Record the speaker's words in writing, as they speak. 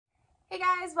Hey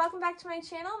guys, welcome back to my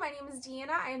channel. My name is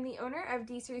Deanna. I am the owner of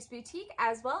Cerise Boutique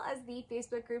as well as the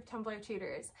Facebook group Tumbler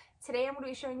Tutors. Today I'm going to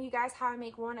be showing you guys how I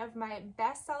make one of my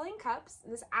best-selling cups,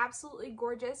 this absolutely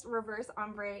gorgeous reverse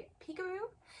ombre peekaboo.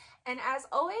 And as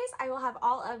always, I will have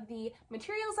all of the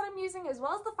materials that I'm using as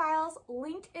well as the files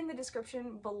linked in the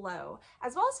description below,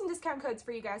 as well as some discount codes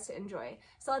for you guys to enjoy.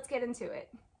 So let's get into it.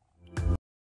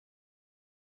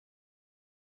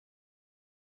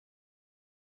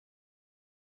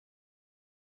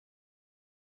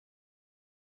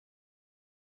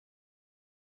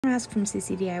 Mask from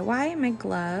CC DIY, my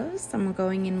gloves. I'm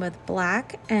going in with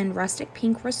black and rustic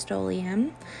pink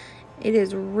Rustoleum. It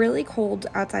is really cold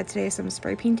outside today, so I'm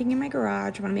spray painting in my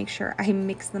garage. I want to make sure I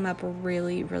mix them up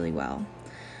really well.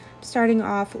 Starting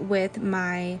off with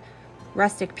my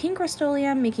rustic pink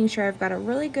Rustoleum, making sure I've got a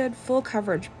really good full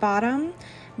coverage bottom.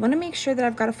 I want to make sure that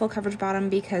I've got a full coverage bottom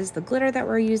because the glitter that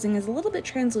we're using is a little bit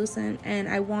translucent, and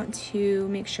I want to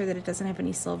make sure that it doesn't have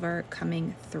any silver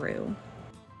coming through.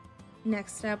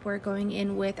 Next up, we're going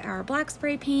in with our black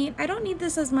spray paint. I don't need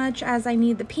this as much as I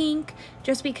need the pink,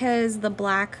 just because the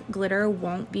black glitter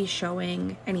won't be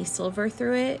showing any silver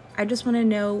through it. I just want to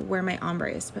know where my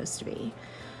ombre is supposed to be.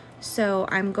 So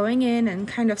I'm going in and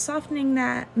kind of softening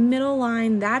that middle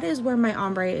line. That is where my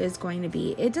ombre is going to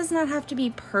be. It does not have to be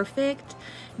perfect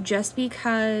just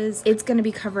because it's going to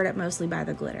be covered up mostly by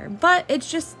the glitter. But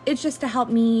it's just to help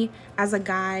me as a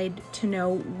guide to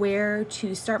know where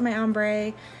to start my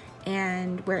ombre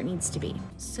and where it needs to be.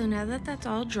 So now that that's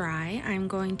all dry, I'm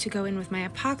going to go in with my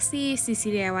Epoxy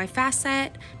CC DIY Fast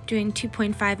Set, doing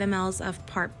 2.5 ml of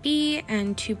part B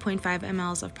and 2.5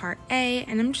 ml of part A,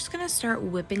 and I'm just gonna start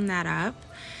whipping that up.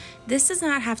 This does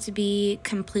not have to be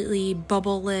completely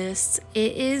bubbleless.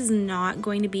 It is not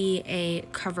going to be a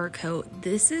cover coat.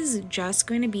 This is just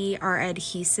going to be our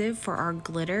adhesive for our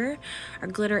glitter. Our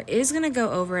glitter is going to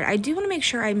go over it. I do want to make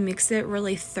sure I mix it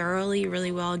really thoroughly,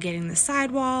 really well, getting the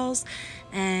sidewalls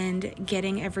and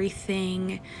getting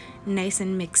everything nice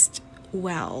and mixed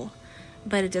well.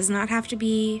 But it does not have to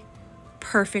be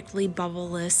perfectly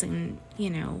bubbleless and,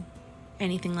 you know,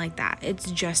 anything like that.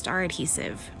 It's just our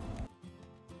adhesive.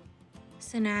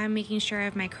 So now I'm making sure I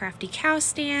have my Krafty cow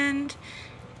stand,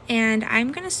 and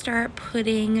I'm going to start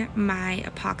putting my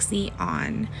epoxy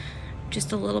on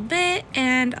just a little bit,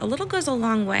 and a little goes a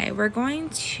long way. We're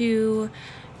going to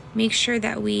make sure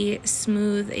that we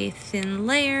smooth a thin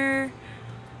layer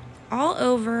all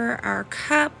over our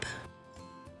cup.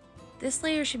 This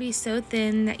layer should be so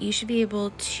thin that you should be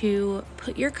able to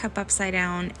put your cup upside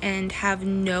down and have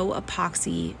no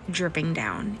epoxy dripping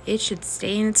down. It should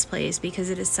stay in its place because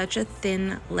it is such a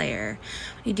thin layer.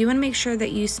 You do want to make sure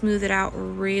that you smooth it out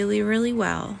really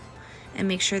well and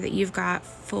make sure that you've got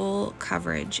full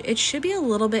coverage. It should be a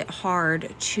little bit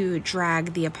hard to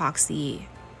drag the epoxy.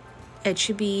 It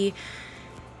should be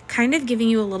kind of giving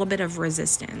you a little bit of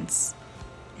resistance.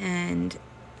 And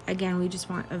again, we just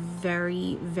want a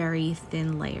very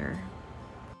thin layer.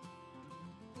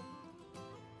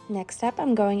 Next up,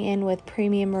 I'm going in with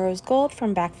Premium Rose Gold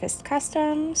from Backfist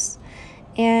Customs.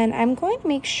 And I'm going to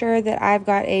make sure that I've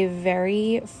got a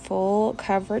very full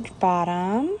coverage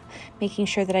bottom, making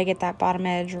sure that I get that bottom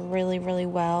edge really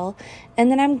well.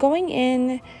 And then I'm going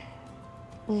in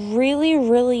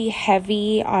really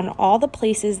heavy on all the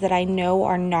places that I know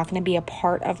are not going to be a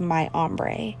part of my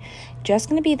ombre. Just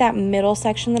going to be that middle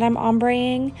section that I'm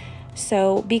ombreing.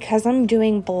 So because I'm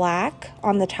doing black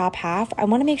on the top half, I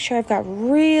want to make sure I've got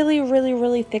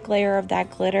really thick layer of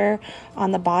that glitter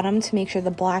on the bottom to make sure the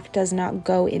black does not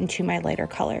go into my lighter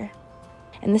color.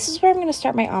 And this is where I'm going to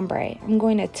start my ombre. I'm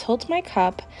going to tilt my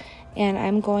cup and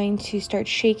I'm going to start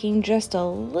shaking just a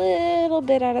little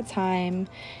bit at a time.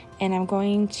 And I'm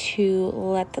going to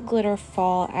let the glitter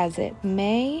fall as it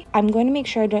may. I'm going to make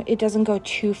sure it doesn't go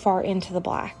too far into the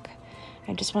black.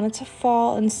 I just want it to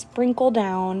fall and sprinkle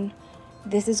down.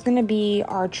 This is going to be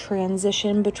our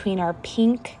transition between our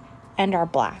pink and our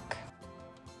black.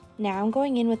 Now I'm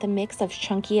going in with a mix of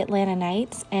chunky Atlanta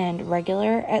Nights and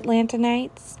regular Atlanta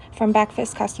Nights from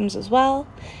Backfist Customs as well.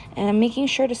 And I'm making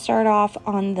sure to start off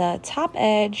on the top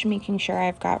edge, making sure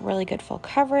I've got really good full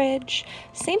coverage.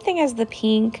 Same thing as the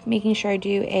pink, making sure I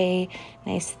do a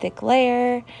nice thick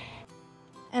layer.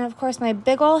 And of course my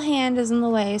big ol' hand is in the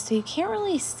way, so you can't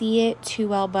really see it too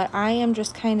well, but I am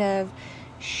just kind of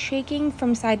shaking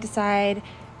from side to side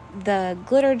the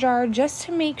glitter jar just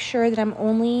to make sure that I'm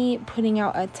only putting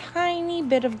out a tiny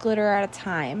bit of glitter at a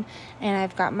time. And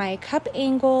I've got my cup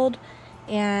angled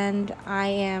and I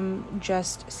am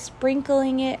just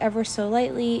sprinkling it ever so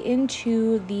lightly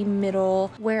into the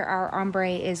middle where our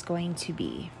ombre is going to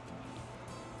be.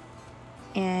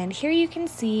 And here you can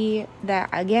see that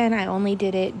again, I only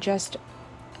did it just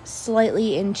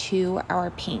slightly into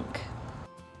our pink.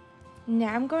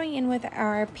 Now I'm going in with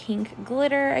our pink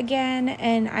glitter again,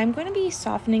 and I'm going to be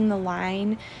softening the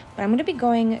line, but I'm going to be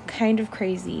going kind of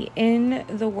crazy. In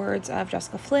the words of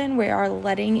Jessica Flynn, we are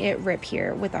letting it rip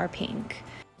here with our pink.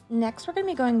 Next, we're going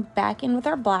to be going back in with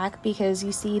our black because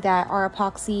you see that our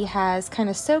epoxy has kind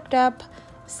of soaked up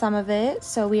some of it.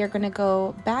 So we are going to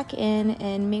go back in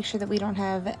and make sure that we don't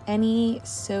have any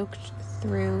soaked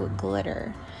through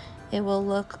glitter. It will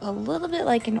look a little bit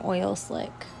like an oil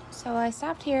slick. So I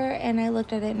stopped here and I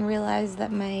looked at it and realized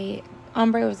that my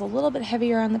ombre was a little bit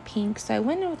heavier on the pink, so I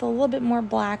went in with a little bit more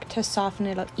black to soften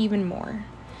it up even more.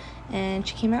 And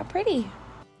she came out pretty.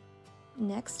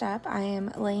 Next up, I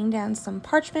am laying down some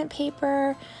parchment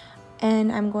paper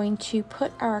and I'm going to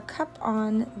put our cup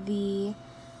on the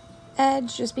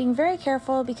edge, just being very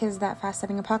careful because that fast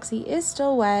setting epoxy is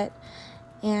still wet.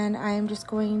 And I'm just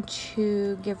going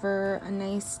to give her a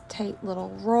nice tight little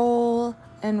roll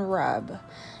and rub.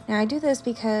 Now I do this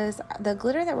because the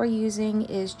glitter that we're using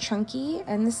is chunky,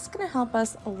 and this is going to help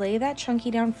us lay that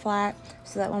chunky down flat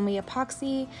so that when we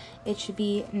epoxy, it should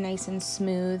be nice and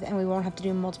smooth and we won't have to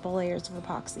do multiple layers of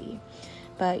epoxy.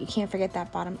 But you can't forget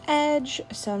that bottom edge,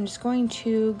 so I'm just going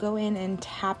to go in and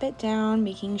tap it down,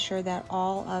 making sure that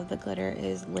all of the glitter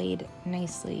is laid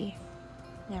nicely.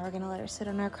 Now we're going to let her sit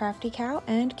on our Krafty cow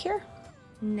and cure.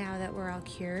 Now that we're all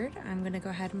cured, I'm going to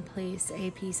go ahead and place a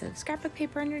piece of scrapbook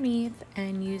paper underneath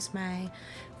and use my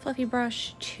fluffy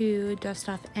brush to dust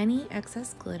off any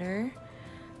excess glitter.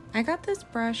 I got this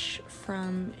brush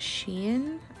from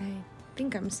Shein. I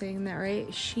think I'm saying that right,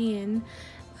 Shein.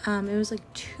 It was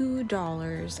like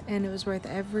 $2 and it was worth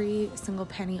every single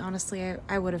penny. Honestly,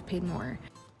 I would have paid more.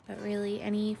 But really,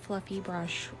 any fluffy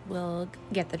brush will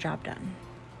get the job done.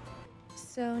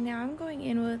 So now I'm going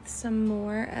in with some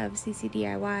more of CC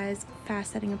DIY's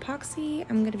fast setting epoxy.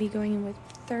 I'm going to be going in with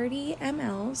 30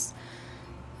 mLs.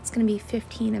 It's going to be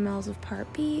 15 mLs of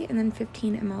part B and then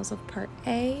 15 mLs of part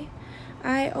A.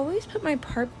 I always put my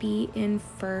part B in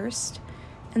first,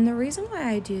 and the reason why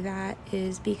I do that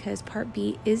is because part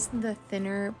B is the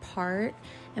thinner part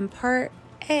and part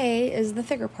A is the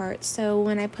thicker part. So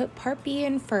when I put part B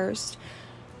in first,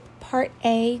 part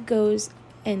A goes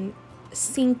and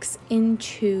sinks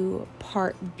into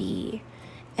part B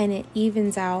and it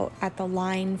evens out at the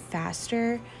line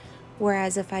faster,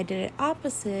 whereas if I did it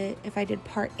opposite, if I did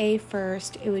part A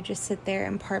first, it would just sit there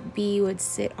and part B would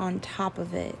sit on top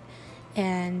of it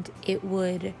and it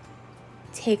would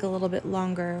take a little bit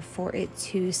longer for it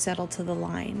to settle to the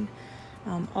line.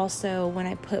 Also, when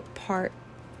I put part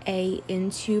A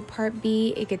into part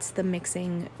B, it gets the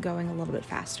mixing going a little bit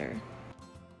faster.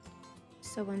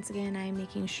 So once again, I'm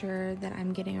making sure that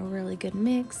I'm getting a really good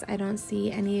mix. I don't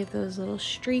see any of those little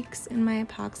streaks in my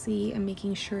epoxy. I'm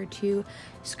making sure to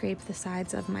scrape the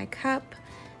sides of my cup,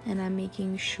 and I'm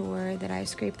making sure that I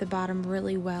scrape the bottom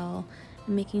really well.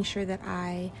 I'm making sure that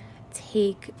I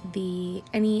take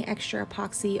any extra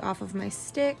epoxy off of my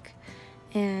stick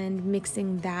and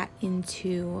mixing that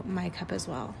into my cup as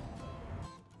well.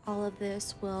 All of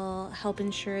this will help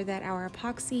ensure that our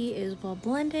epoxy is well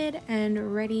blended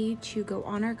and ready to go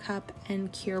on our cup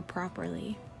and cure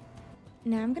properly.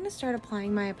 Now I'm going to start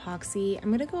applying my epoxy. I'm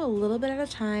going to go a little bit at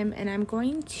a time and I'm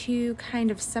going to kind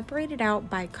of separate it out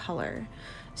by color.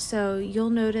 So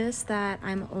you'll notice that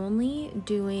I'm only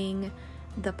doing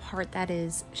the part that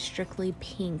is strictly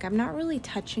pink. I'm not really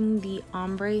touching the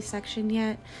ombre section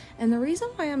yet, and the reason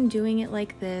why I'm doing it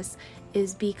like this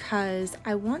is because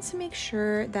I want to make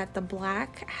sure that the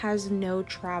black has no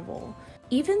travel.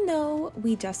 Even though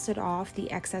we dusted off the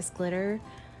excess glitter,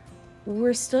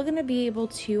 we're still going to be able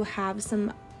to have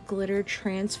some glitter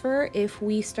transfer if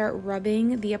we start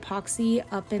rubbing the epoxy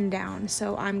up and down.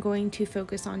 So I'm going to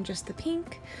focus on just the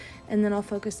pink and then I'll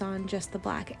focus on just the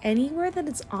black. Anywhere that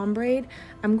it's ombre,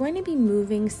 I'm going to be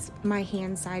moving my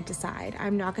hand side to side.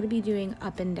 I'm not going to be doing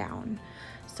up and down.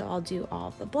 So I'll do all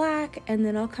of the black and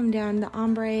then I'll come down the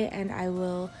ombre and I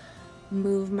will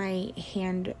move my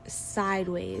hand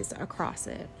sideways across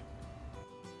it.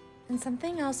 And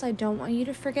something else I don't want you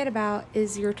to forget about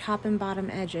is your top and bottom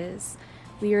edges.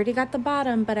 We already got the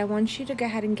bottom, but I want you to go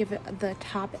ahead and give it the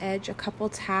top edge a couple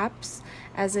taps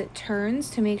as it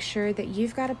turns to make sure that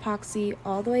you've got epoxy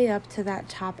all the way up to that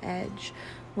top edge.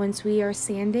 Once we are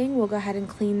sanding, we'll go ahead and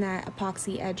clean that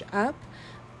epoxy edge up,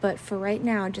 but for right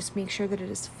now, just make sure that it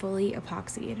is fully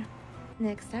epoxied.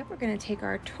 Next up, we're going to take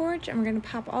our torch and we're going to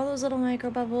pop all those little micro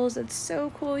bubbles. It's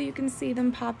so cool, you can see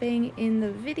them popping in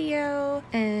the video,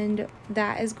 and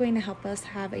that is going to help us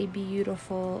have a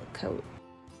beautiful coat.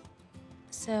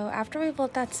 So after we've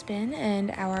let that spin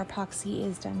and our epoxy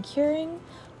is done curing,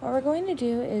 what we're going to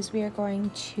do is we are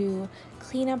going to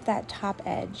clean up that top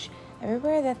edge.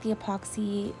 Everywhere that the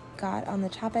epoxy got on the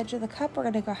top edge of the cup, we're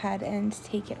going to go ahead and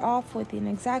take it off with an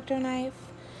X-Acto knife.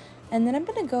 And then I'm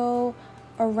going to go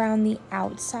around the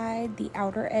outside, the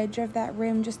outer edge of that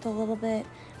rim just a little bit.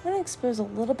 I'm going to expose a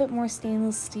little bit more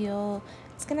stainless steel.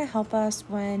 It's going to help us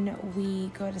when we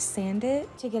go to sand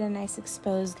it to get a nice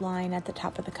exposed line at the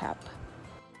top of the cup.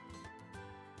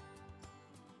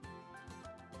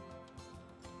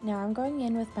 Now I'm going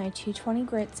in with my 220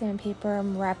 grit sandpaper.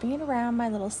 I'm wrapping it around my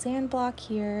little sand block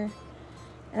here.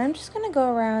 And I'm just going to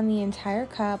go around the entire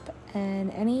cup,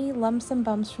 and any lumps and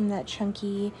bumps from that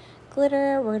chunky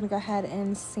glitter, we're going to go ahead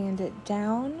and sand it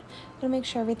down. I'm going to make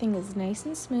sure everything is nice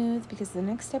and smooth because the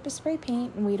next step is spray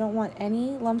paint, and we don't want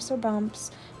any lumps or bumps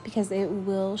because it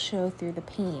will show through the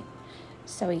paint.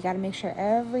 So you got to make sure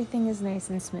everything is nice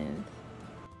and smooth.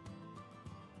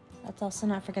 Let's also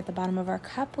not forget the bottom of our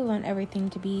cup. We want everything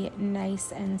to be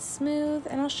nice and smooth,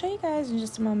 and I'll show you guys in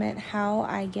just a moment how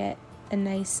I get a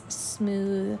nice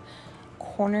smooth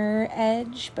corner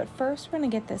edge, but first we're going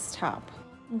to get this top.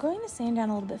 I'm going to sand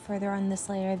down a little bit further on this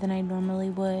layer than I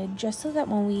normally would, just so that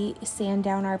when we sand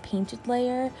down our painted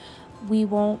layer, we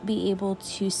won't be able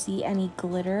to see any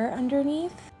glitter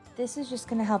underneath. This is just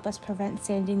going to help us prevent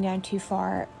sanding down too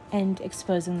far and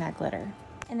exposing that glitter.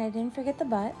 And I didn't forget the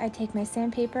butt. I take my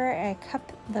sandpaper, I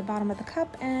cup the bottom of the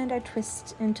cup, and I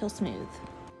twist until smooth.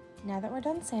 Now that we're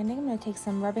done sanding, I'm going to take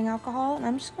some rubbing alcohol, and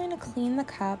I'm just going to clean the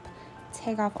cup,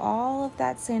 take off all of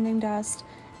that sanding dust,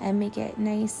 and make it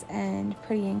nice and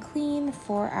pretty and clean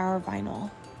for our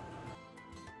vinyl.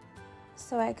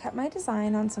 So I cut my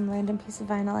design on some random piece of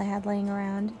vinyl I had laying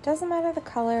around. It doesn't matter the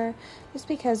color, just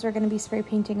because we're going to be spray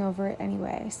painting over it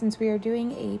anyway, since we are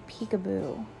doing a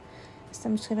peekaboo. So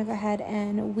I'm just going to go ahead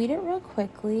and weed it real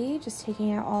quickly, just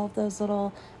taking out all of those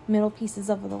little middle pieces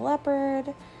of the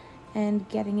leopard and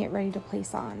getting it ready to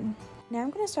place on. Now I'm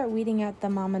going to start weeding out the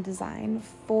mama design.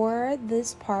 For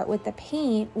this part with the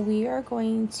paint, we are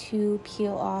going to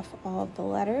peel off all of the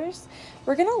letters.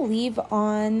 We're going to leave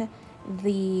on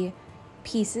the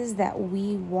pieces that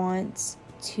we want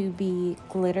to be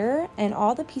glitter, and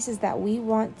all the pieces that we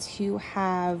want to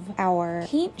have our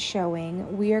paint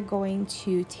showing, we are going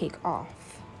to take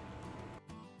off.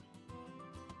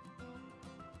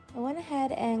 I went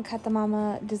ahead and cut the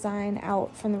mama design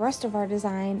out from the rest of our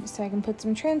design so I can put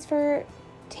some transfer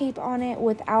tape on it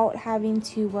without having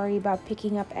to worry about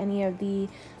picking up any of the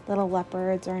little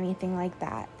leopards or anything like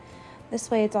that.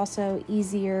 This way it's also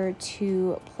easier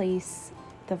to place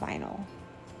the vinyl.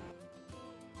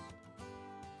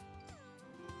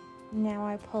 Now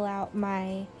I pull out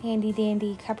my handy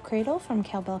dandy cup cradle from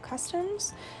Cowbell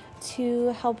Customs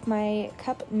to help my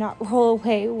cup not roll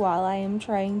away while I am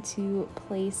trying to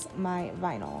place my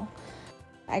vinyl.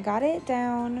 I got it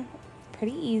down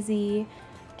pretty easy,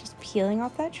 just peeling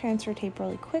off that transfer tape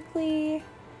really quickly.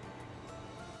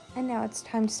 And now it's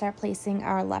time to start placing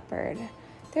our leopard.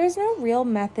 There's no real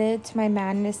method to my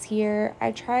madness here.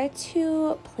 I try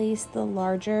to place the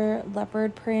larger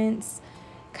leopard prints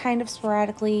kind of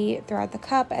sporadically throughout the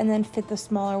cup and then fit the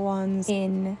smaller ones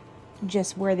in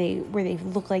just where they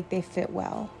look like they fit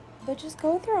well. But just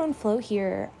go with your own flow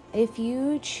here. If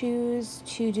you choose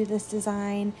to do this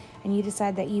design and you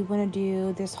decide that you want to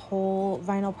do this whole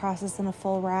vinyl process in a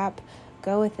full wrap,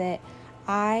 go with it.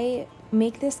 I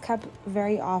make this cup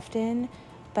very often,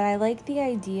 but I like the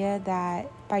idea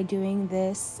that by doing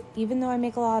this, even though I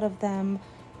make a lot of them,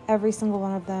 every single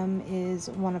one of them is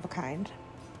one of a kind.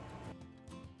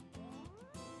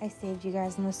 I saved you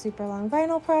guys in the super long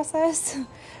vinyl process.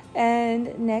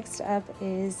 And next up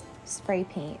is spray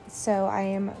paint. So I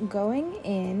am going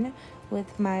in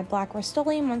with my black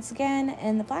Rustoleum once again,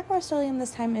 and the black Rustoleum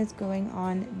this time is going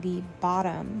on the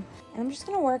bottom. And I'm just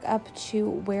going to work up to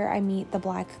where I meet the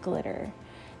black glitter.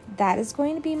 That is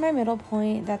going to be my middle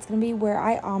point. That's going to be where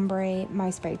I ombre my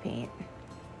spray paint.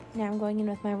 Now I'm going in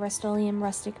with my Rustoleum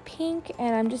Rustic Pink,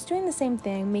 and I'm just doing the same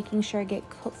thing, making sure I get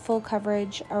full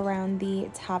coverage around the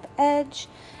top edge,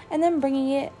 and then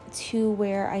bringing it to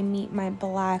where I meet my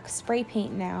black spray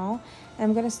paint now. And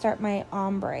I'm going to start my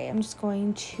ombre. I'm just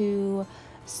going to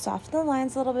soften the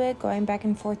lines a little bit, going back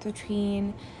and forth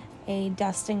between a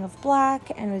dusting of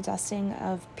black and a dusting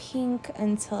of pink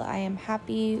until I am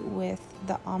happy with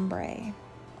the ombre.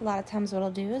 A lot of times what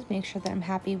I'll do is make sure that I'm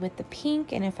happy with the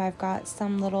pink, and if I've got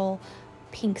some little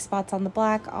pink spots on the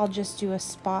black, I'll just do a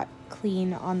spot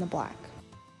clean on the black.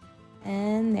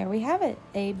 And there we have it,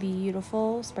 a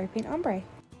beautiful spray paint ombre.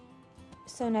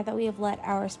 So now that we have let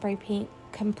our spray paint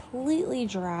completely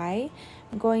dry,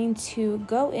 I'm going to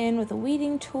go in with a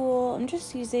weeding tool. I'm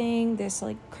just using this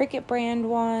like Cricut brand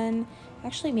one,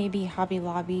 actually maybe Hobby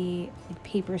Lobby like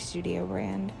Paper Studio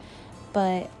brand,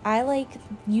 but I like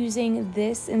using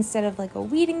this instead of like a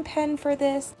weeding pen for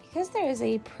this because there is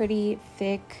a pretty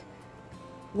thick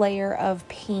layer of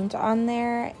paint on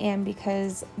there, and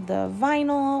because the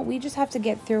vinyl, we just have to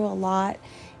get through a lot,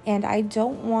 and I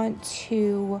don't want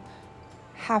to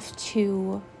have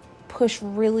to push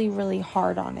really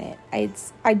hard on it.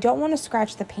 I don't want to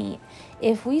scratch the paint.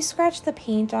 If we scratch the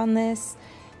paint on this,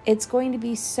 it's going to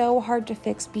be so hard to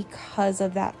fix because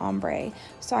of that ombre.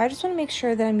 So I just want to make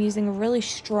sure that I'm using a really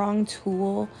strong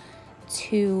tool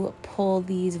to pull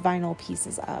these vinyl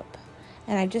pieces up.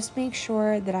 And I just make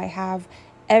sure that I have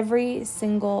every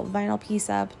single vinyl piece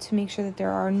up to make sure that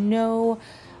there are no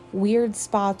weird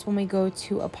spots when we go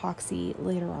to epoxy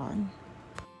later on.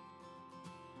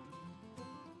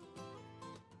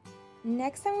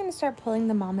 Next, I'm going to start pulling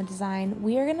the mama design.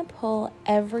 We are going to pull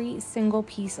every single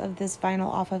piece of this vinyl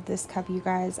off of this cup, you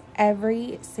guys.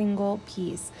 Every single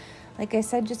piece. Like I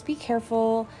said, just be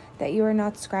careful that you are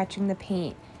not scratching the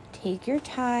paint. Take your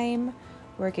time,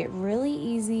 work it really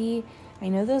easy. I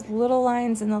know those little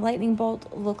lines in the lightning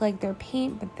bolt look like they're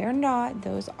paint, but they're not.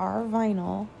 Those are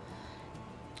vinyl.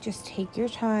 Just take your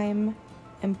time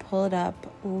and pull it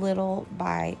up little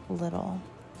by little.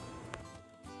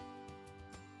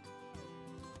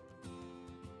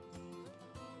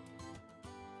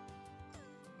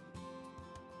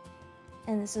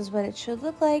 And this is what it should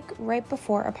look like right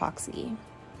before epoxy.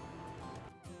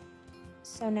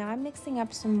 So now I'm mixing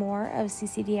up some more of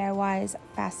CCDIY's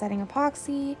fast setting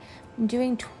epoxy. I'm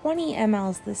doing 20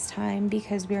 mLs this time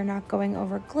because we are not going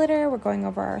over glitter, we're going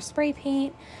over our spray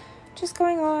paint. Just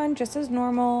going on just as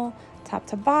normal, top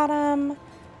to bottom,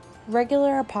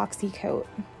 regular epoxy coat.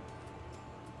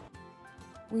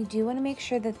 We do want to make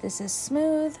sure that this is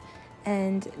smooth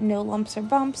and no lumps or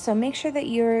bumps, so make sure that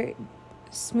you're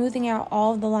smoothing out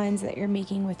all of the lines that you're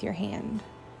making with your hand.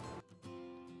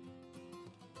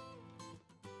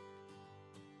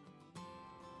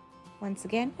 Once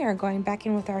again, we are going back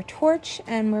in with our torch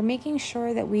and we're making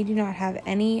sure that we do not have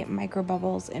any micro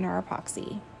bubbles in our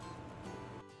epoxy.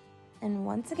 And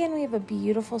once again, we have a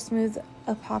beautiful smooth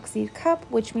epoxy cup,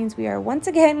 which means we are once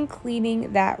again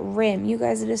cleaning that rim. You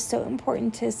guys, it is so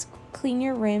important to clean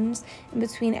your rims in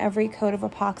between every coat of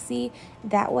epoxy.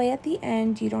 That way at the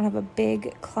end, you don't have a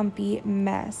big clumpy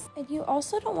mess. And you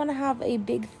also don't want to have a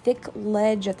big thick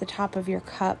ledge at the top of your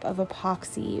cup of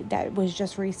epoxy that was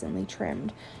just recently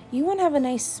trimmed. You want to have a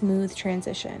nice smooth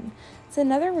transition. It's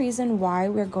another reason why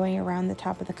we're going around the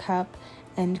top of the cup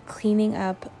and cleaning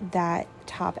up that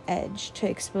top edge to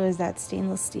expose that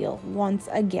stainless steel once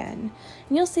again.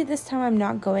 And you'll see this time I'm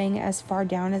not going as far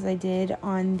down as I did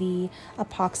on the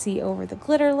epoxy over the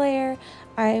glitter layer.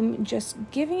 I'm just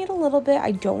giving it a little bit.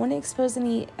 I don't want to expose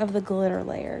any of the glitter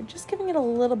layer, just giving it a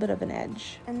little bit of an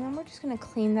edge. And then we're just going to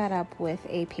clean that up with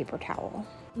a paper towel.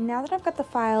 Now that I've got the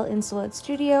file in Sealant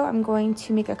Studio, I'm going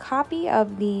to make a copy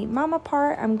of the mama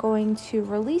part. I'm going to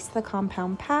release the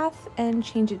compound path and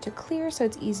change it to clear so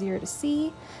it's easier to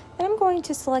see. Then I'm going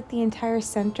to select the entire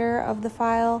center of the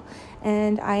file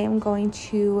and I am going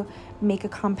to make a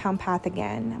compound path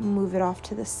again. Move it off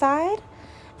to the side.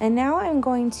 And now I'm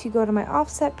going to go to my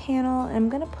offset panel and I'm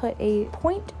going to put a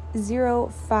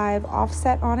 0.05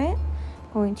 offset on it.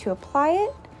 I'm going to apply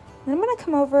it. Then I'm going to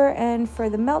come over and for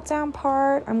the meltdown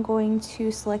part, I'm going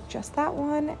to select just that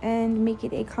one and make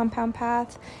it a compound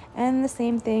path, and the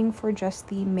same thing for just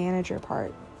the manager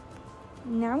part.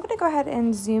 Now I'm going to go ahead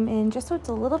and zoom in just so it's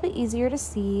a little bit easier to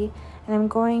see, and I'm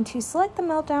going to select the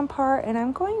meltdown part and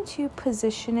I'm going to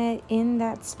position it in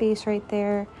that space right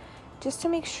there just to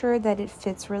make sure that it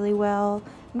fits really well.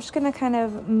 I'm just going to kind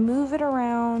of move it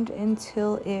around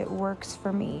until it works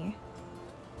for me.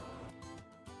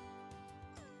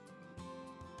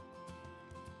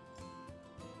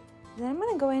 Then I'm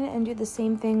going to go in and do the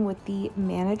same thing with the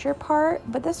manager part,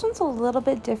 but this one's a little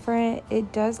bit different.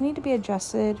 It does need to be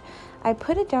adjusted. I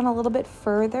put it down a little bit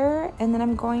further and then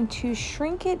I'm going to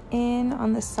shrink it in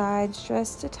on the sides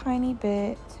just a tiny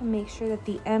bit to make sure that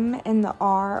the M and the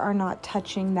R are not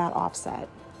touching that offset.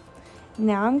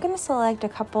 Now I'm going to select a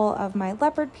couple of my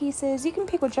leopard pieces. You can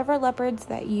pick whichever leopards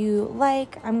that you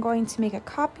like. I'm going to make a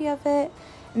copy of it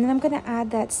and then I'm going to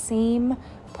add that same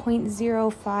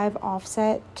 0.05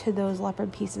 offset to those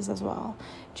leopard pieces as well.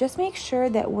 Just make sure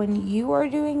that when you are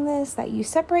doing this that you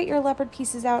separate your leopard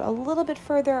pieces out a little bit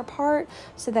further apart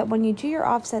so that when you do your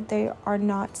offset they are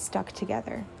not stuck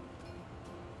together.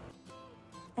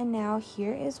 And now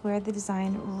here is where the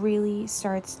design really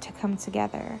starts to come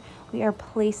together. We are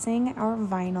placing our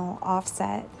vinyl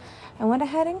offset. I went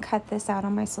ahead and cut this out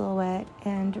on my silhouette,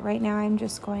 and right now I'm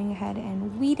just going ahead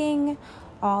and weeding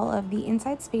all of the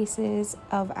inside spaces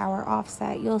of our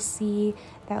offset. You'll see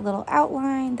that little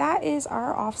outline, that is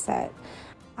our offset.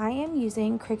 I am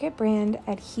using Cricut brand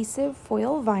adhesive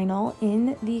foil vinyl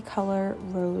in the color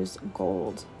rose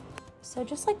gold. So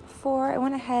just like before, I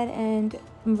went ahead and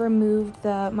removed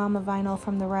the mama vinyl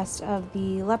from the rest of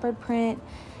the leopard print,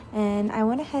 and I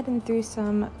went ahead and threw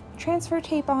some transfer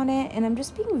tape on it, and I'm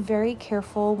just being very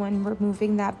careful when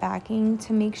removing that backing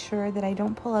to make sure that I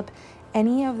don't pull up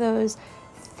any of those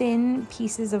thin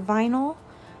pieces of vinyl.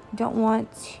 Don't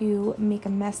want to make a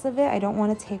mess of it. I don't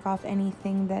want to take off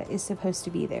anything that is supposed to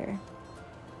be there.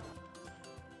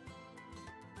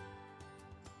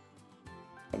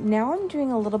 Now I'm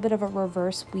doing a little bit of a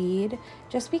reverse weed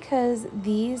just because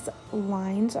these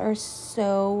lines are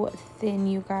so thin,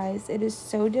 you guys. It is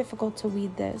so difficult to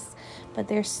weed this, but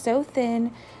they're so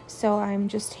thin, so I'm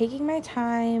just taking my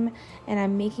time and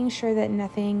I'm making sure that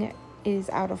nothing is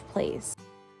out of place.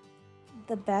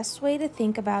 The best way to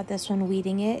think about this when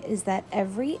weeding it is that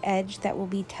every edge that will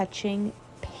be touching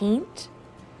paint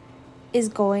is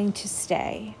going to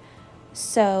stay.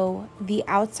 So the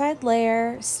outside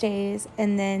layer stays,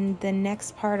 and then the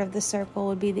next part of the circle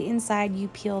would be the inside. You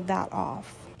peel that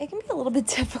off. It can be a little bit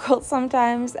difficult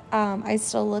sometimes. I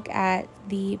still look at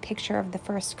the picture of the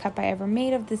first cup I ever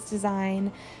made of this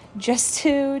design just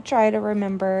to try to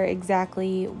remember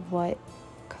exactly what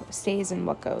stays and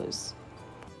what goes.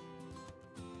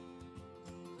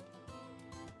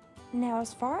 Now,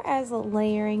 as far as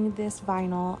layering this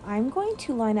vinyl, I'm going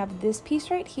to line up this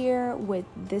piece right here with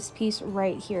this piece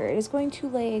right here. It is going to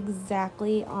lay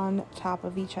exactly on top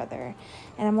of each other.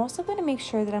 And I'm also going to make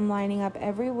sure that I'm lining up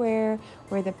everywhere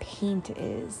where the paint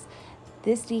is.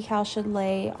 This decal should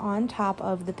lay on top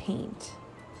of the paint.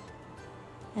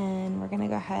 And we're going to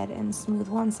go ahead and smooth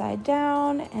one side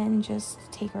down and just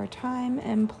take our time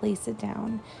and place it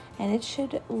down. And it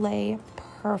should lay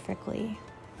perfectly.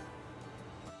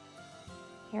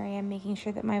 Here I am making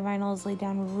sure that my vinyl is laid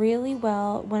down really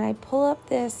well. When I pull up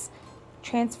this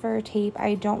transfer tape,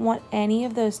 I don't want any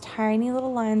of those tiny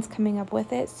little lines coming up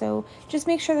with it, so just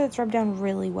make sure that it's rubbed down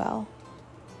really well.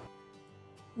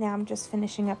 Now I'm just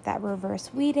finishing up that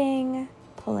reverse weeding,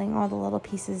 pulling all the little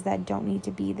pieces that don't need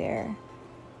to be there.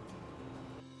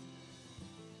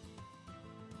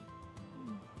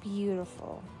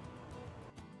 Beautiful.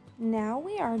 Now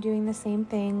we are doing the same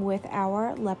thing with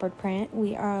our leopard print.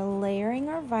 We are layering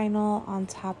our vinyl on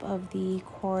top of the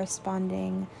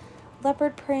corresponding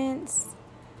leopard prints,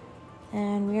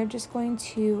 and we are just going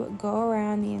to go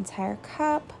around the entire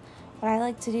cup. What I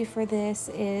like to do for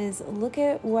this is look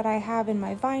at what I have in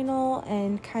my vinyl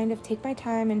and kind of take my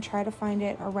time and try to find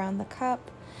it around the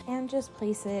cup and just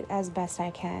place it as best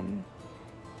I can.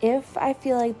 If I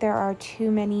feel like there are too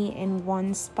many in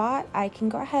one spot, I can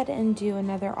go ahead and do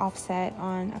another offset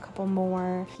on a couple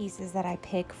more pieces that I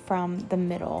pick from the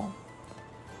middle.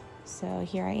 So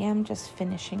here I am just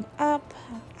finishing up.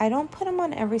 I don't put them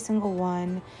on every single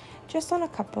one, just on a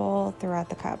couple throughout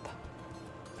the cup.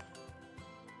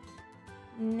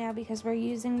 Now, because we're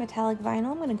using metallic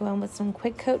vinyl, I'm going to go in with some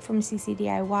Quick Coat from CC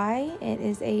DIY. It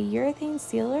is a urethane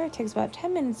sealer. It takes about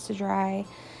 10 minutes to dry,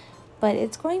 but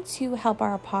it's going to help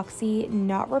our epoxy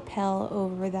not repel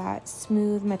over that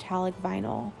smooth metallic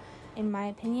vinyl. In my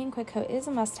opinion, Quick Coat is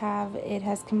a must-have. It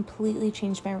has completely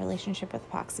changed my relationship with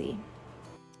epoxy.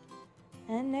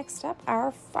 And next up,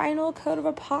 our final coat of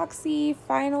epoxy.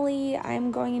 Finally,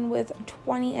 I'm going in with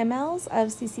 20 mLs of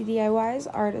CC DIY's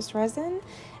Artist Resin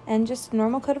and just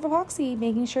normal coat of epoxy,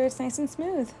 making sure it's nice and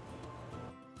smooth.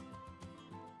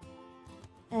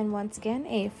 And once again,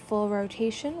 a full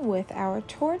rotation with our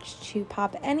torch to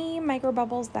pop any micro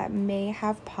bubbles that may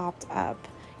have popped up.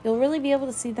 You'll really be able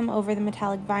to see them over the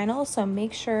metallic vinyl, so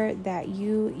make sure that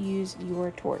you use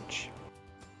your torch.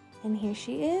 And here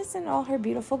she is in all her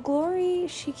beautiful glory.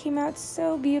 She came out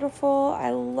so beautiful.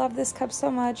 I love this cup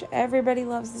so much. Everybody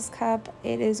loves this cup.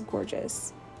 It is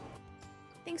gorgeous.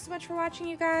 Thanks so much for watching,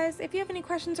 you guys. If you have any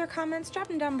questions or comments, drop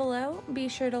them down below. Be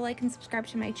sure to like and subscribe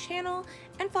to my channel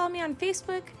and follow me on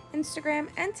Facebook, Instagram,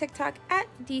 and TikTok at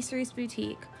Cerise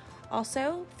Boutique.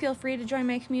 Also, feel free to join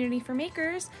my community for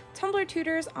makers, Tumbler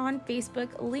Tutors on Facebook,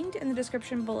 linked in the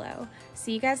description below.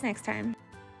 See you guys next time.